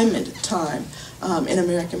realignment time in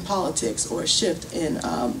American politics, or a shift in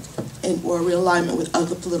or realignment with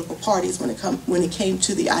other political parties when it came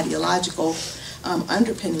to the ideological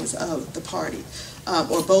underpinnings of the party,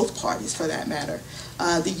 or both parties for that matter.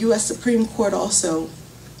 The U.S. Supreme Court also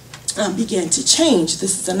began to change.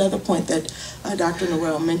 This is another point that Dr.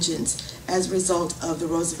 Norrell mentions as a result of the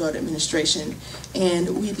Roosevelt administration.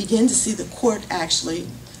 And we begin to see the court actually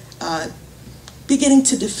beginning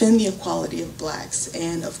to defend the equality of blacks.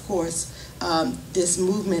 And of course, this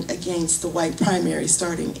movement against the white primary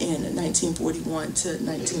starting in 1941 to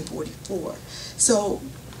 1944. So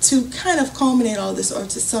to kind of culminate all this, or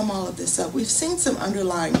to sum all of this up, we've seen some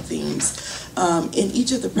underlying themes in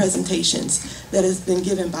each of the presentations that has been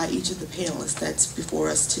given by each of the panelists that's before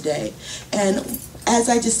us today. And as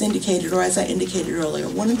I just indicated, or as I indicated earlier,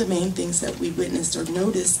 one of the main things that we witnessed or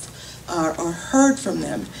noticed or heard from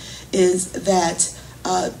them is that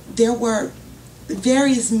there were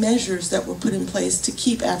various measures that were put in place to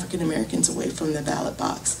keep African Americans away from the ballot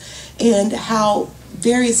box, and how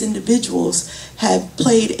various individuals have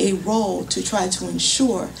played a role to try to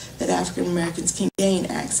ensure that African Americans can gain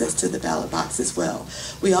access to the ballot box as well.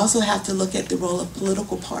 We also have to look at the role of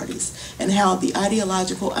political parties and how the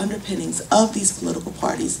ideological underpinnings of these political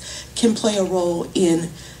parties can play a role in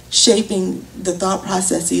shaping the thought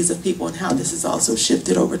processes of people and how this has also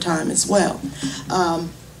shifted over time as well.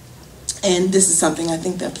 And this is something I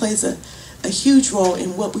think that plays a huge role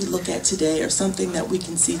in what we look at today, or something that we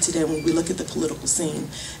can see today when we look at the political scene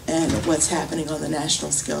and what's happening on the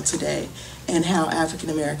national scale today, and how African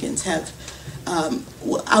Americans have,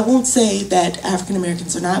 I won't say that African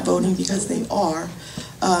Americans are not voting, because they are.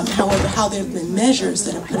 However, how there have been measures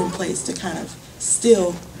that are put in place to kind of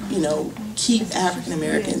still, keep African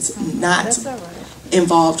Americans not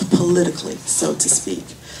involved politically, so to speak.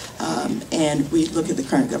 And we look at the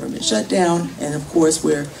current government shutdown, and of course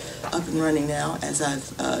we're up and running now, as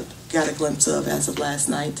I've got a glimpse of as of last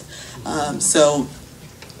night,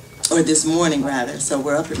 or this morning rather, so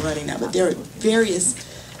we're up and running now. But there are various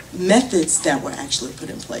methods that were actually put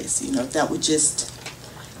in place, that would just,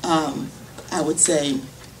 I would say,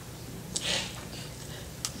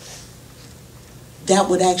 that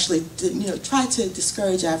would actually, try to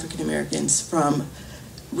discourage African Americans from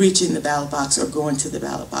reaching the ballot box or going to the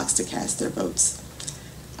ballot box to cast their votes.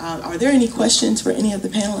 Are there any questions for any of the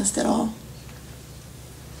panelists at all?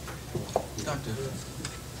 Dr.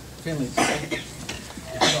 Finley,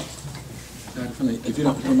 if you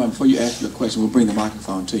don't mind, before you ask your question, we'll bring the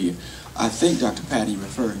microphone to you. I think Dr. Patty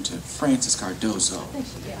referring to Francis Cardozo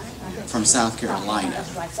from South Carolina.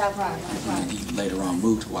 That's right, South Carolina. And he later on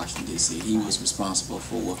moved to Washington, D.C. He was responsible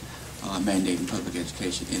for mandating public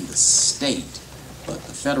education in the state, but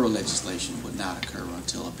the federal legislation would not occur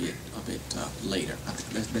until a bit later. I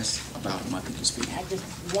think that's about him I think you're speaking. I just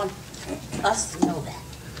want us to know that.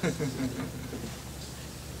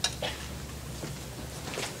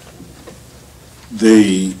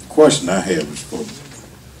 The question I have is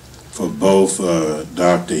for both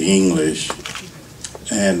Dr. English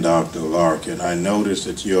and Dr. Larkin. I noticed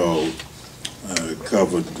that you all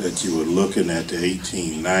covered that you were looking at the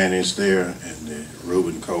 1890s there, and the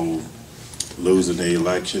Reuben Cole losing the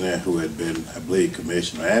election there, who had been, I believe,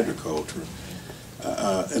 Commissioner of Agriculture.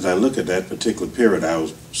 As I look at that particular period, I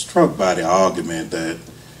was struck by the argument that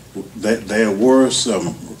there were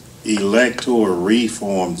some electoral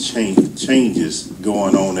reform changes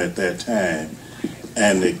going on at that time,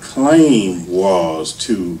 and the claim was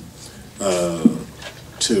to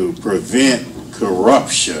prevent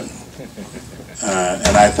corruption,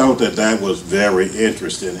 and I thought that was very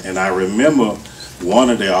interesting. And I remember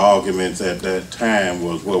one of the arguments at that time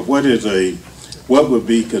was, well, what would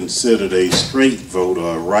be considered a straight vote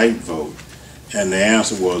or a right vote? And the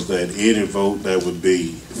answer was that any vote that would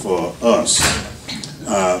be for us.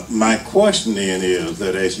 My question then is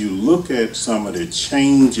that as you look at some of the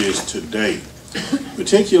changes today,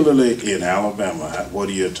 particularly in Alabama,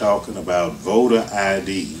 whether you're talking about voter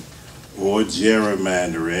ID or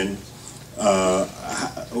gerrymandering,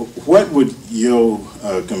 what would your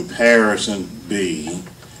comparison be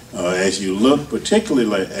as you look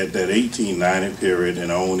particularly at that 1890 period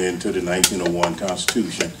and on into the 1901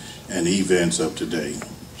 Constitution and events of today?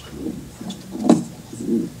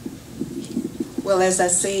 Well, as I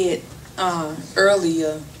said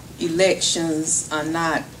earlier, elections are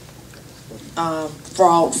not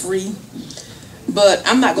fraud-free, but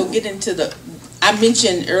I'm not going to get into I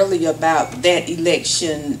mentioned earlier about that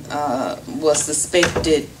election was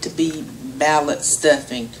suspected to be ballot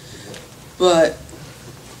stuffing, but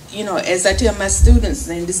as I tell my students,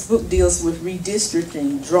 and this book deals with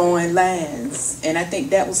redistricting, drawing lines, and I think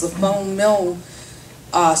that was a fundamental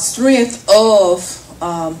strength of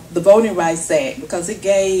the Voting Rights Act, because it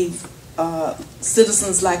gave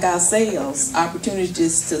citizens like ourselves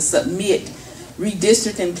opportunities to submit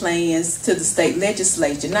redistricting plans to the state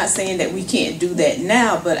legislature. Not saying that we can't do that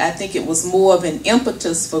now, but I think it was more of an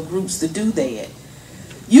impetus for groups to do that.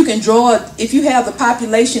 You can draw, if you have the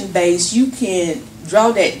population base, you can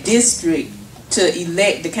draw that district to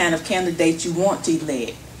elect the kind of candidate you want to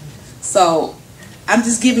elect. So I'm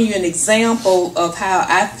just giving you an example of how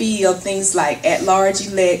I feel things like at-large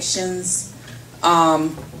elections,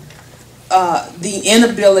 the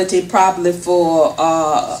inability probably for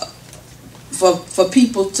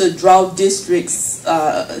people to draw districts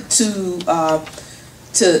to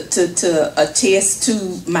attest to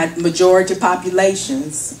majority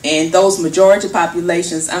populations, and those majority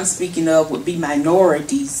populations I'm speaking of would be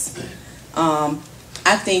minorities.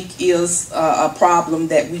 I think is a problem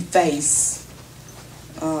that we face.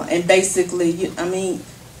 And basically, I mean,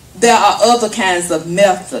 there are other kinds of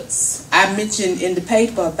methods. I mentioned in the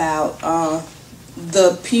paper about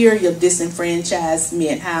the period of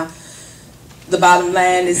disenfranchisement, how the bottom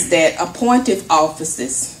line is that appointed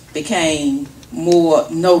offices became more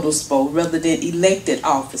noticeable rather than elected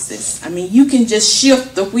offices. I mean, you can just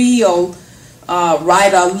shift the wheel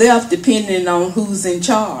right or left depending on who's in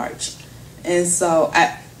charge. And so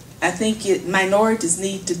I think minorities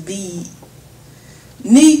need to be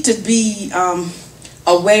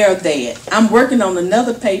aware of that. I'm working on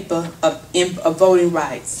another paper of voting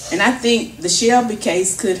rights, and I think the Shelby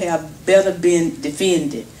case could have better been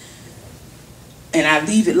defended. And I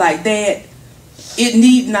leave it like that. It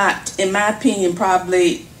need not, in my opinion,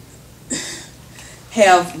 probably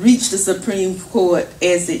have reached the Supreme Court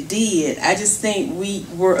as it did. I just think we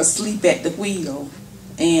were asleep at the wheel,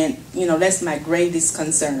 and that's my greatest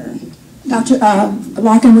concern. Dr.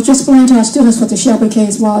 Larkin, would you explain to our students what the Shelby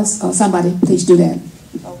case was? Somebody, please do that.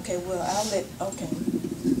 Okay, well, okay.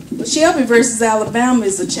 Well, Shelby versus Alabama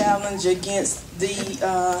is a challenge against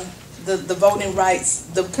the Voting Rights,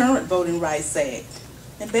 the current Voting Rights Act.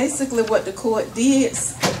 And basically what the court did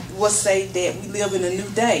was say that we live in a new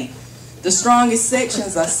day. The strongest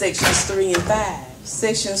sections are sections 3 and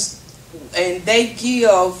 5. And they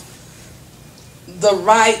give the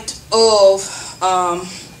right of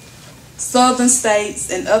southern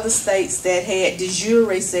states and other states that had de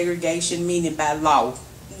jure segregation, meaning by law,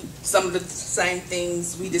 some of the same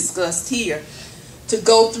things we discussed here, to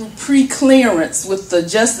go through pre-clearance with the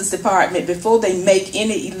Justice Department before they make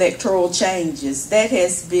any electoral changes. That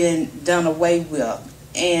has been done away with,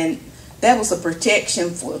 and that was a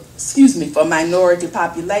protection for minority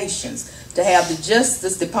populations, to have the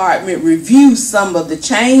Justice Department review some of the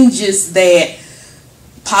changes that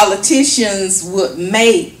politicians would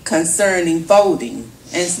make concerning voting.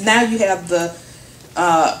 And now you have the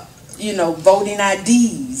voting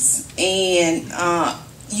IDs, and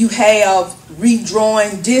you have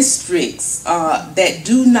redrawing districts that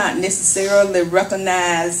do not necessarily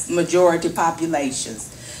recognize majority populations.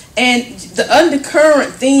 And the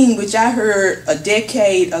undercurrent theme, which I heard a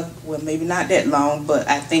decade, well, maybe not that long, but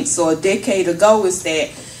I think so, a decade ago, is that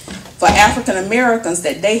for African Americans,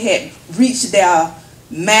 that they had reached their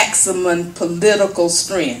maximum political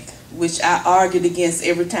strength, which I argued against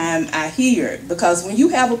every time I hear it. Because when you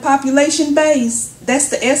have a population base, that's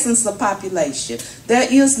the essence of population. There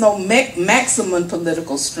is no maximum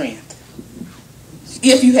political strength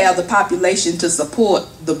if you have the population to support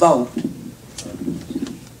the vote.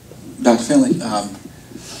 Dr. Finley,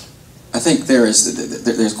 I think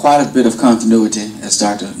there's quite a bit of continuity, as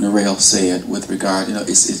Dr. Norrell said, with regard,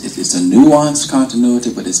 it's a nuanced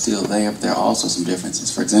continuity, but it's still there. But there are also some differences.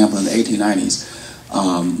 For example, in the 1890s,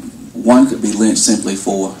 one could be lynched simply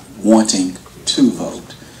for wanting to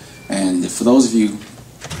vote. And for those of you,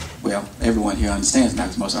 well, everyone here understands now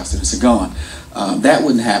because most of our students are gone, that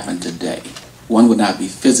wouldn't happen today. One would not be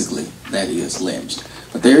physically, that is, lynched.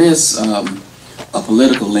 But there is a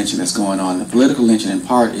political lynching that's going on. The political lynching in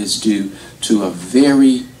part is due to a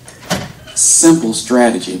very simple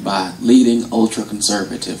strategy by leading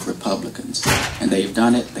ultra-conservative Republicans. And they've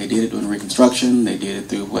done it. They did it during Reconstruction. They did it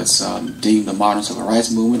through what's deemed the modern civil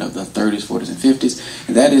rights movement of the 30s, 40s, and 50s.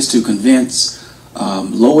 And that is to convince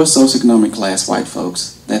lower socioeconomic class white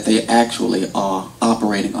folks that they actually are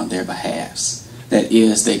operating on their behalves. That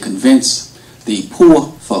is, they convince the poor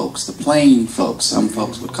folks, the plain folks, some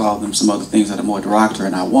folks would call them some other things that are more derogatory,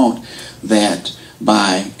 and I won't, that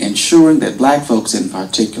by ensuring that black folks in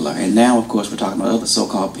particular, and now of course we're talking about other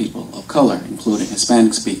so-called people of color, including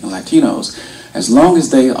Hispanic-speaking Latinos, as long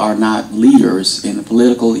as they are not leaders in the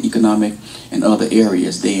political, economic, and other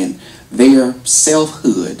areas, then their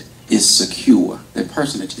selfhood is secure, their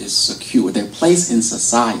personage is secure, their place in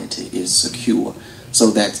society is secure. So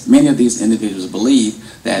that many of these individuals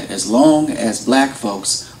believe that as long as black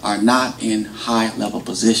folks are not in high-level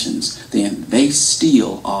positions, then they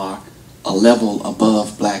still are a level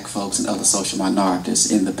above black folks and other social minorities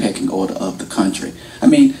in the pecking order of the country. I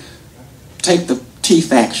mean, take the Tea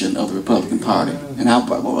faction of the Republican Party, and I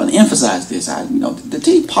want to emphasize this. The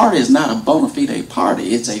Tea Party is not a bona fide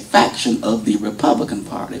party. It's a faction of the Republican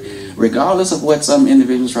Party. Regardless of what some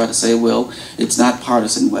individuals try to say, well, it's not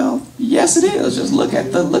partisan. Well, yes, it is. Just look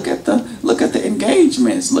at the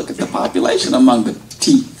engagements. Look at the population among the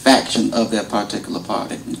Tea faction of that particular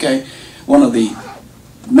party. Okay, one of the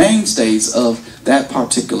mainstays of that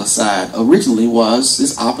particular side originally was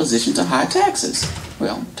this opposition to high taxes.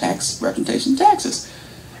 Well, tax representation, taxes.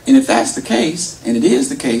 And if that's the case, and it is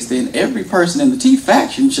the case, then every person in the Tea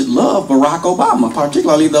faction should love Barack Obama,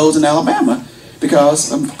 particularly those in Alabama,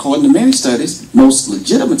 because according to many studies, most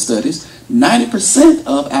legitimate studies, 90%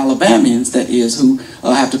 of Alabamians, that is, who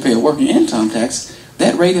have to pay a working income tax,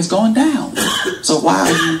 that rate has gone down. So why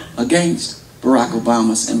are you against Barack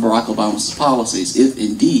Obama's policies if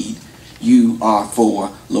indeed you are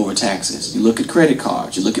for lower taxes? You look at credit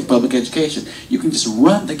cards, you look at public education, you can just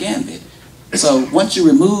run the gambit. So once you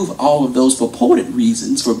remove all of those purported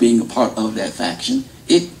reasons for being a part of that faction,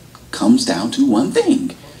 it comes down to one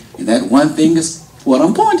thing. And that one thing is what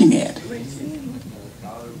I'm pointing at.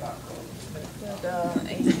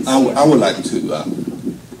 I would like to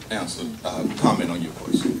answer, comment on your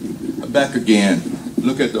question. Back again,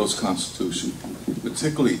 look at those constitutions,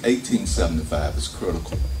 particularly 1875 is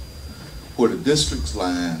critical, where the district's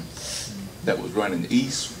line that was running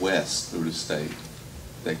east-west through the state,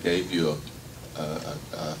 that gave you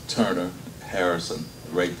Turner, Harrison,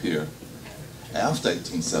 Rapier. After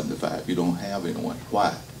 1875, you don't have anyone.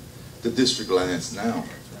 Why? The district lines now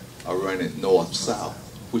are running north-south,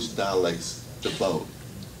 which dilates the vote.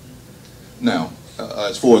 Now,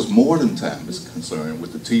 as far as modern time is concerned,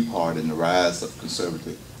 with the Tea Party and the rise of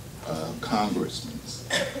conservative congressmen,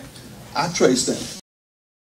 I trace that